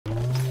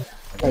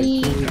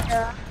Guys,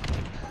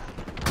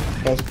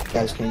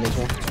 can you get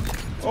me?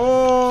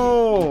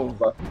 Oh!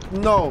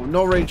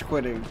 No rage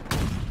quitting.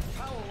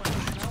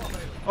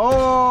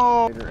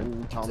 Oh!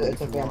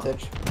 It's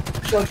advantage.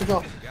 Chill.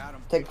 Follow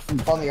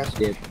me, guys.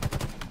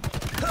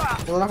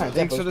 We're not gonna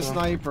Thanks for the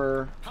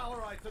sniper.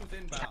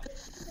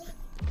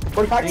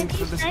 Thanks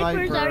for the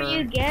snipers are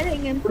you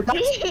getting him?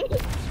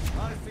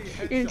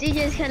 Is he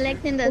just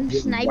collecting the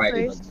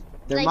snipers?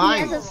 They're like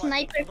mine. he has a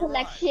sniper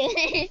collection.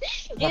 He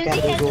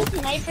has a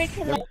sniper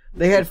collection.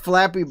 They had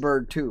Flappy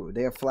Bird too.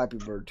 There's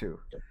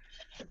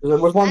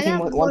one team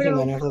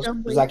winning.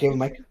 Does that give a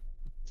mic?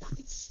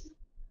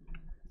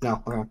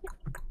 No, okay.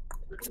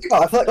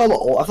 I feel like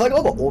all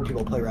the old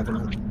people play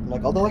Revenant.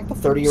 Like all the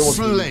 30-year-old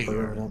people play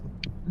Revenant.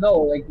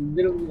 No, like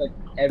literally, like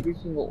every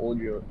single old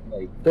year,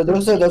 like.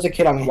 There's a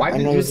kid on me. Why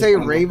did you say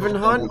Raven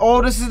Hunt? Oh,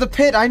 this is the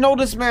pit. I know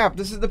this map.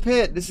 This is the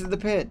pit.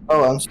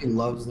 Oh, MC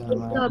loves that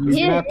map. This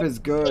map is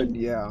good.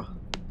 Yeah.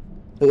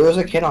 There's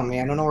a kid on me.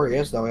 I don't know where he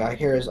is though. I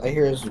hear his.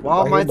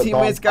 Wow, my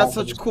teammates got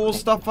such cool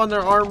stuff on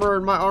their armor,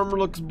 and my armor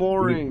looks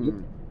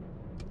boring.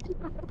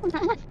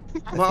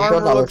 My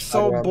armor looks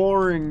so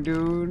boring,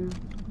 dude.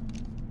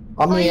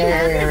 You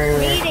haven't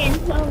played in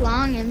so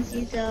long,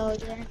 MC, so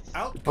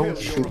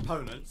outkill your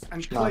opponents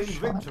and claim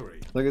victory.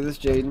 Look at this,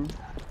 Jaden.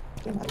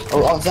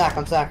 Oh, on Zach.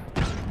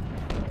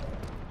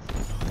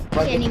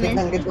 Right,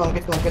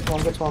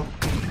 get one.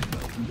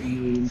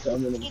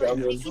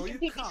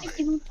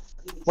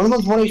 One of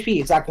them's 1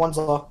 HP. Zach, one's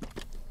low.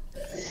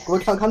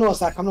 Come to us,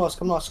 Zach. Come to us.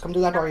 Come to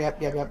that door.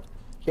 Yep.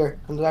 Here,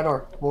 come to that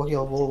door. We'll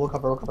heal. We'll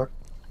cover.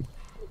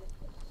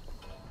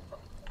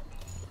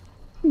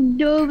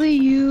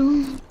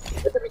 W.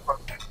 They're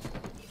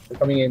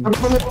coming in. Go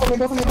for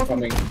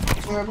me.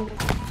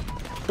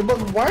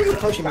 Why are you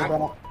pushing me,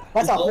 bro?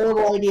 That's a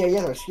horrible idea.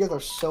 You're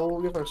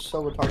so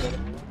retarded.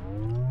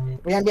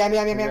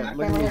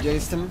 Look at me,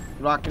 Jason,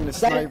 rocking the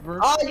sniper.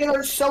 Oh,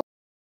 you're so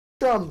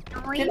dumb.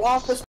 Get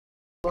off this,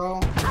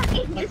 bro.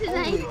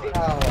 Holy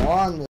cow,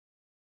 on this.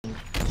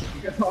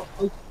 Get off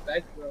the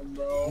spectrum,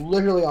 bro.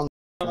 Literally on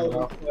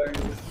the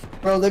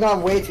bro, they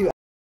got way too.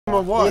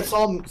 What?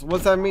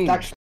 What's that mean?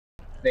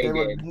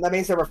 That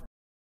means they were.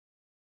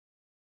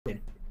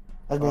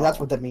 I mean, that's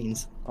what that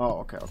means.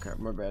 Oh, okay,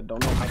 my bad.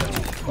 Don't know.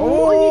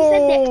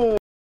 Oh!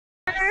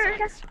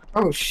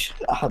 Oh, shit.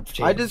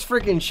 I just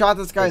freaking shot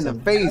this guy in the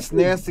face.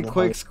 Nasty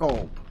quick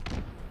scope.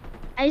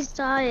 I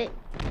saw it.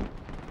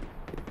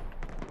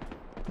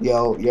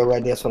 Yo,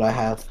 Red, guess what I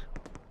have?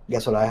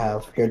 Here,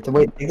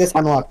 wait, take this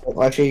unlock.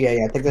 Actually,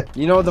 yeah, take this.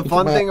 You know, the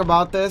fun thing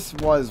about this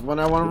was when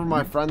I went over to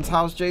my friend's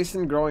house,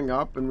 Jason, growing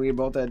up, and we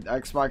both had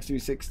Xbox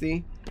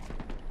 360.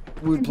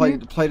 We'd play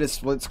the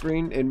split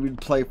screen, and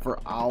we'd play for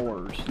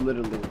hours,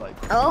 literally, like.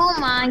 Oh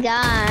my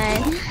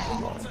god.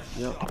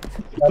 Yep.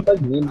 That's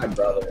like me and my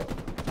brother.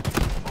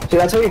 See,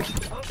 that's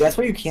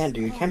what you can't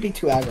do. You can't be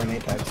too aggro in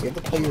Apex. You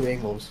have to play your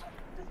angles.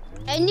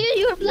 I knew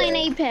you were playing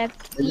Apex.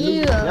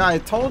 Yeah, I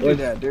told you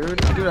that, dude.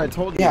 Dude, I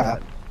told you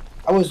that.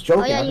 I was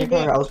joking. Oh, yeah,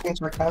 I was being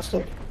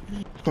sarcastic.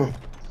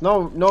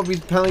 No,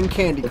 he's playing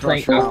Candy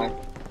Crusher.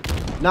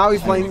 Now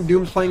he's playing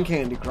Doom's playing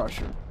Candy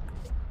Crusher.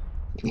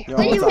 What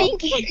do you mean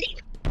Candy?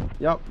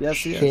 Yep, yes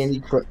he is. Candy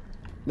Crusher.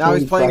 Now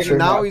he's playing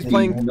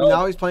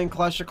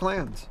Clash of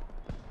Clans.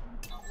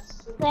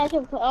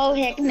 Oh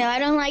heck no, I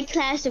don't like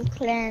Clash of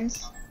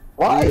Clans.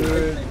 Why?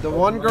 Dude, the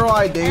one girl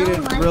I dated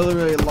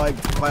really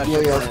liked Clash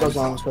of Clans.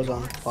 Let's go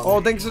on.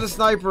 Oh, thanks for the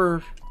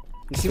sniper.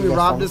 You see me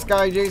rob this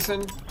guy,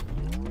 Jason?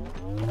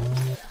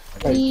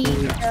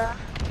 Yeah.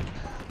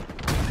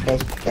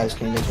 Guys,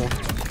 can you get me?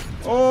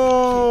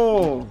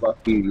 Oh!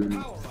 Fuck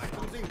you.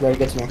 Red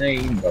gets me. Should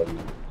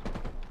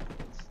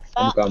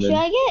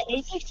I get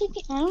Apex?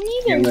 I don't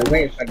even know.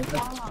 Wait.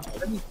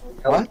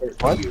 What?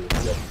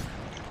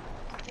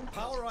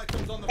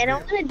 I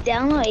don't want to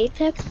download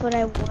Apex, but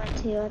I want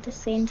to at the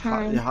same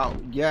time.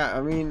 Yeah,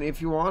 I mean,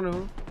 if you want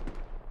to.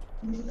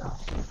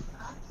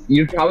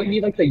 You'd probably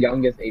be like the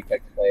youngest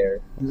Apex player.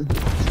 I'm the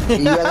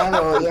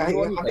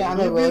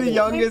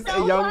youngest.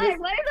 What if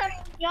I'm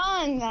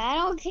young? I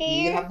don't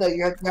care. You have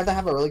to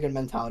have a really good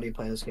mentality to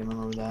play this game.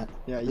 Remember that.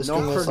 Yeah,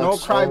 no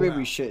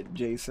crybaby shit,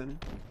 Jason.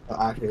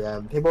 Actually,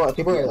 yeah. People are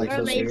like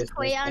so serious.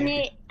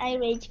 I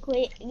rage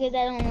quit because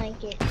I don't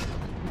like it.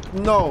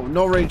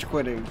 No rage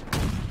quitting.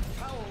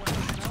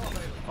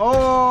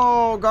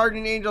 Oh,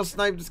 Guardian Angel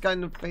sniped this guy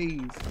in the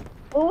face.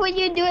 What would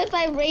you do if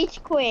I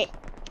rage quit?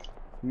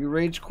 You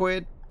rage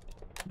quit,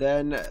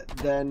 then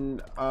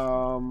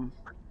the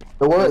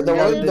word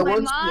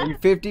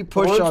 50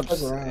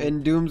 push-ups,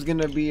 and Doom's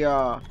gonna be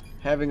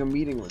having a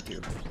meeting with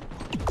you.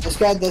 This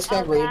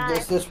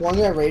one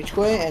guy rage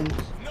quit and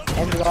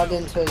got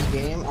into his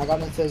game. I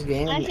got into his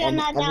game and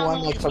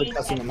everyone like started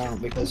cussing him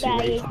out because he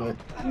rage quit.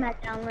 I'm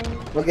not downloading.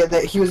 Look at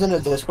that. He was in a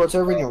Discord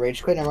server and he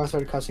rage quit and everyone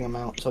started cussing him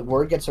out. So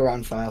word gets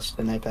around fast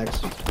in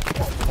Apex.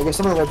 Like if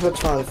someone rage quits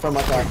from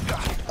like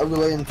a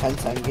really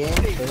intense end game,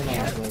 they're gonna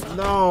have like.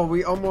 No,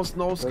 we almost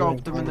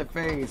no-scoped him in the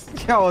face.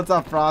 Yo, what's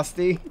up,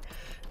 Frosty?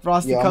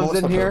 Frosty comes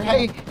in here.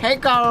 Hey,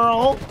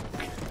 girl.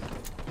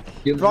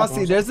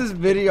 Frosty, there's this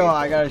video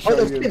I gotta show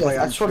Oh, you.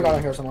 I swear to God,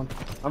 I hear someone.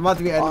 I'm about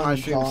to be ending my On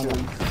stream John.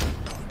 soon.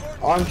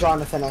 On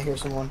Jonathan, I hear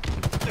someone.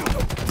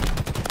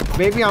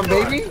 Baby on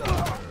baby?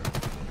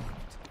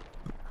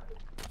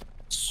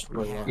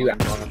 You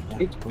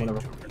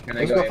Whatever. Can I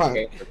Let's go go find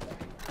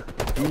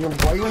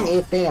AFK? Why are you in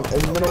AFK in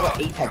the middle of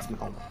Apex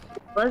now?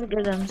 What's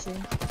good, MC?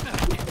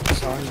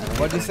 Sorry, man.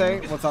 What'd you say?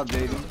 What's up,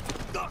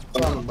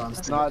 JD? Sorry,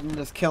 Buns. Nothing,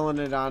 just killing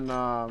it on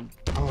on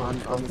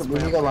this We need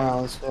to map. go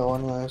around this hill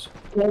anyways.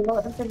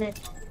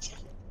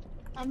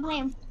 I'm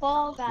playing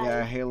Fall Guys.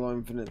 Yeah, Halo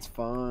Infinite's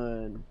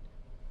fun.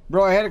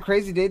 Bro, I had a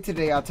crazy day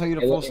today. I'll tell you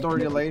the full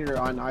story later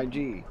on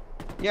IG.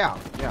 Yeah.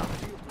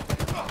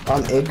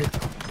 On IG.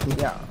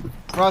 Yeah.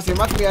 Frosty, I'm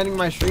about to be ending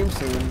my stream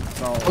soon,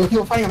 so... Oh,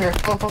 people fighting him here.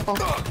 Go.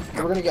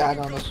 We're gonna get ag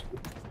on this.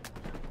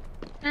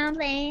 I'm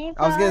playing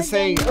I was gonna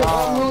say,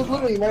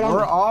 Literally right on.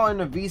 we're all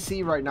in a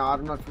VC right now. I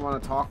don't know if you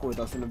want to talk with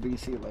us in a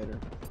VC later.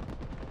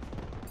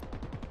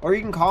 Or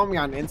you can call me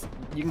on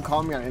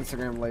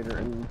Instagram later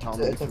and tell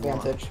me It's if you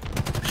want. advantage.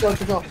 Chill.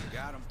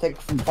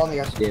 Follow me,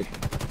 guys. Did.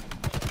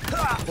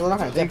 We're not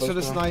gonna Thanks dip for the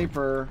us,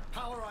 sniper.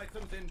 Power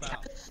items inbound.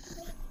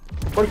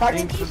 45.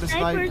 Thanks for the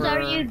snipers are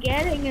you sniper.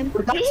 getting,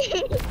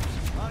 MC?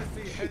 I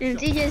see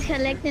MC just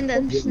collecting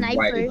the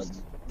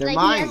snipers. They're Like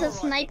mine. he has a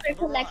sniper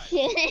collection.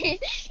 MC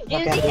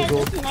Okay, has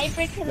cool. a sniper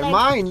They're collection.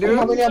 mine,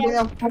 dude. Bring it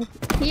up.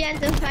 He has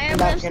the Get fireball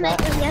back.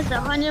 sniper, he has the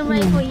 100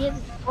 rifle, he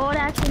has bolt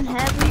action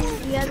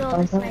heavy, he has all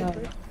the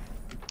snipers.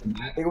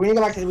 We need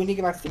to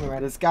get back to team,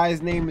 right? This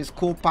guy's name is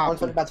Cool I want Poppy.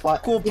 to put that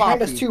spot. Cool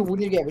Behind us Poppy. too. We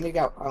need to get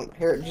out.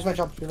 Here, use my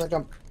jump.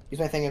 Use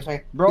my thing.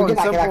 Bro, in Get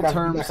back, simple get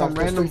terms, back. some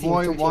There's random three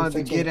boy teams, wanted to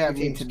three get at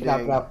teams, me Get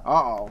today. out.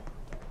 Uh-oh.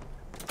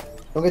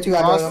 Don't get too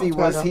aggro. Frosty,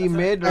 was he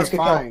mid or Nice, good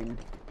kill. fine?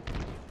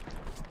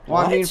 Well,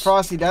 I mean, What?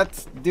 Frosty,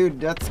 that's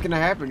gonna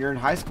happen. You're in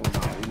high school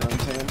now, you know what I'm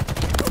saying?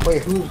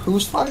 Wait,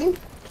 who's fine?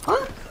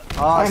 Huh?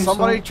 I'm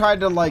Somebody so- tried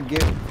to, like,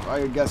 get,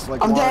 I guess,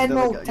 like, I'm wanted dead, to,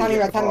 no, like, tell me,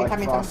 get, tell me, like, tell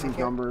me. Frosty's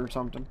number or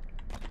something.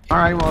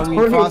 Alright, well, I mean,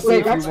 Wait, Frosty, wait,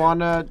 if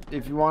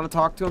that's- you wanna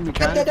talk to him, you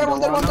can. If you Dead don't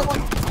one. wanna,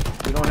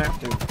 you don't have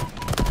to.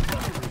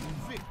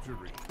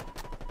 victory.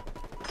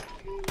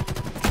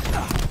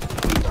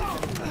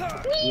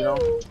 You know?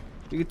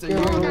 You can,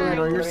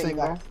 you're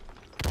single.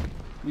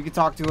 You can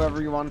talk to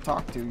whoever you want to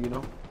talk to, you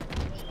know?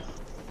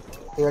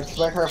 Here,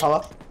 let her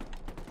hello.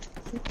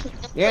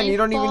 Yeah, and you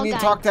don't even Fall need to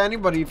Guys. talk to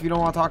anybody if you don't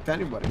want to talk to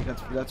anybody.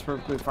 That's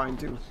perfectly fine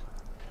too.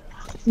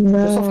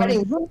 There's some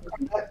fighting.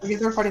 Is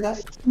there fighting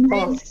that?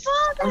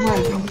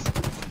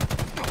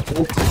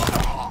 Hold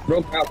on.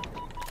 Broke out.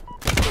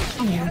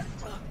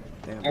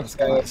 Damn, this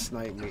guy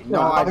sniped me.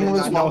 No, I did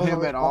not know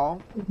him at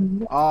all.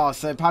 Oh,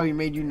 so it probably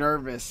made you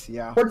nervous.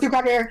 Yeah. 42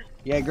 back here.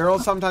 Yeah,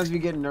 girls sometimes be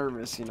getting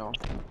nervous, you know.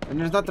 And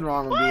there's nothing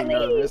wrong with being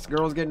nervous.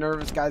 Girls get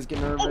nervous, guys get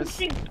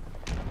nervous.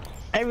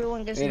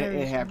 Everyone gets It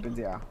nervous. happens,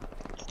 yeah.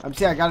 I'm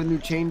saying I got a new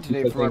chain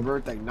today for my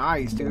birthday.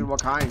 Nice, dude.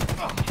 What kind?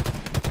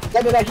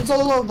 Yeah, just a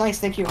little nice,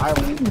 thank you. I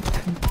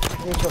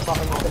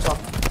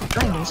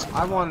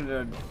I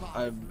wanted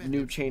a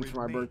new chain for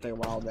my birthday a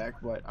while back,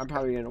 but I'm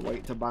probably gonna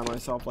wait to buy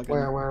myself like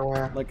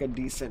Where? like a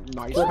decent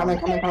nice Where, one.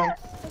 coming.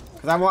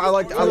 Cause I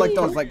like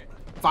those like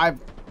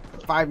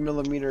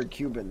 5mm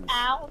Cubans,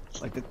 Ow.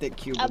 like the thick I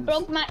Cubans.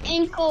 broke my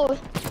ankle.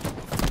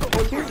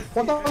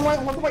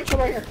 One white shirt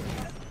right here.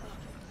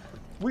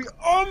 We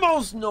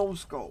almost no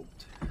scoped.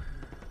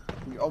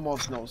 We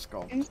almost no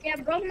scoped. MC, I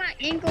broke my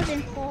ankles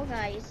in Fall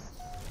Guys.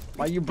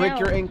 Why you break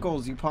your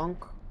ankles, you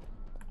punk?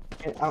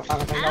 I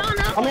don't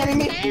know. I'm getting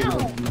me. Hell. Power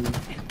items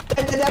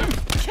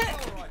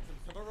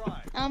to the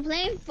right. I'm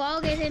playing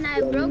Fall Guys and I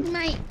broke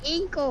my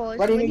ankles.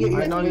 Why didn't you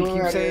get I know you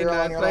keep saying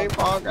that. You're Play on.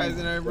 Fall Guys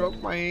and I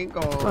broke my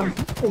ankle.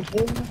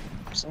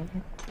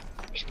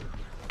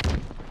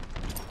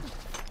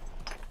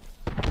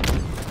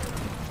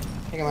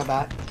 Taking my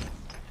bat.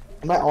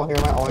 Am I all here?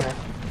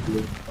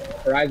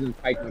 Horizon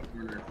Pike in the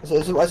corner.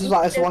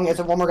 It's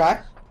one more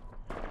guy.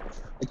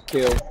 It's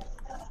two.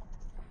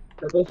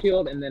 Purple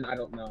shield, and then I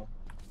don't know.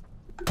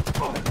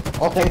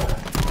 I'll take it.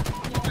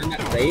 I'm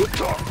at raid.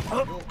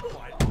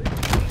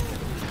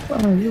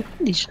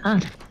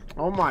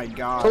 Oh my So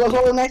god. let's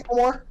roll the next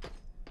one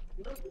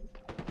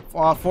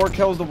more. 4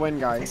 kills to win,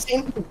 guys.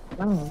 16.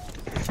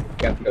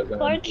 Yeah, because,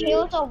 4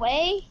 kills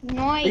away?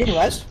 Are you getting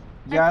Nice. rest?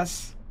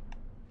 Yes.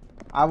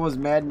 I was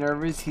mad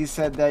nervous. He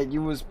said that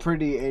you was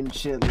pretty and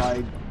shit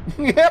like.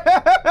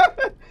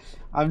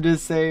 I'm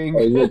just saying.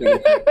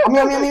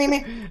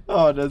 Me.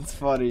 Oh, that's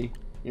funny.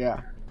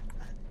 Yeah.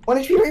 What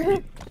did you hear?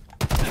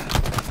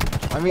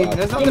 I mean,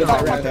 there's nothing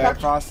wrong with that,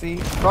 Frosty.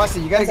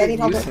 Frosty, you gotta Yes, I get need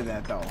help. used to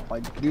that though.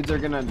 Like, dudes are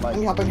gonna like.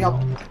 Let me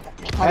help.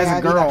 As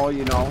a girl,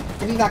 you know,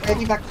 Give me back.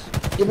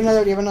 Give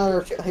another.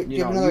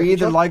 you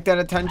either like that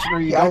attention or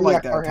you Yeah, don't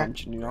like yeah, that okay.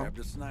 attention. You know,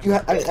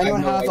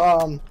 Anyone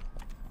have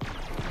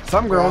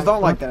some girls Yeah.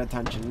 don't like that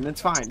attention, and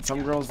it's fine.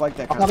 Some girls like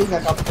that I'll kind probably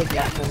of. back up. Take the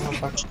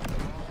action.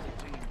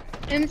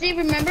 MC,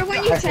 remember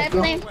when you tried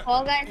playing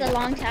Fall Guys a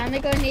long time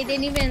ago and they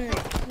didn't even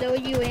throw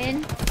you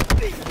in?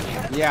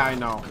 Yeah, I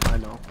know.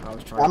 I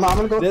was trying. I'm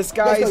gonna go. This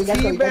guy's you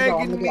guys go,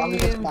 teabagging me I'm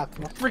gonna and go back.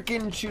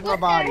 freaking shooting my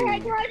What the body.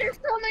 heck? Why are there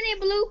so many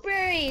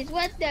blueberries?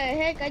 What the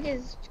heck? I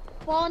just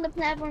fall on the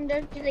platform.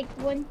 There's just like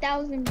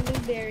 1,000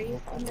 blueberries,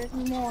 and there's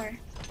more.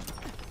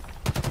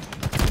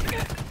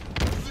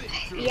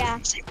 Yeah.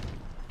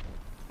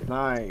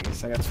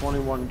 Nice. I got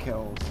 21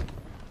 kills.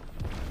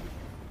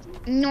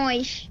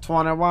 Nice.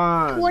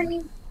 21.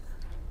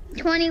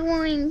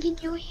 21. Can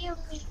you hear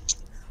me?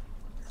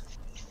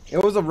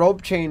 It was a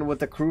rope chain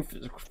with a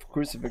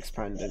crucifix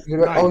pendant.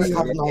 Oh, you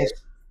have nice.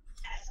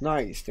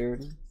 Nice,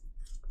 dude.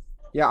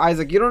 Yeah,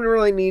 Isaac, you don't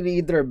really need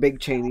either a big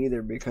chain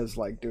either because,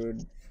 like,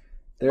 dude,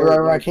 they're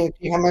Right. Can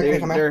you come here?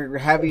 they're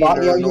heavy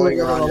and they're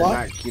annoying around your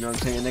neck. You know what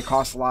I'm saying? They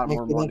cost a lot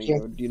more money,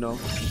 dude. You know.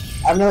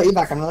 I'm gonna eat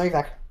back.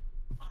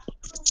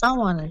 I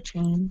want a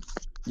chain.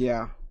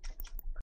 Yeah.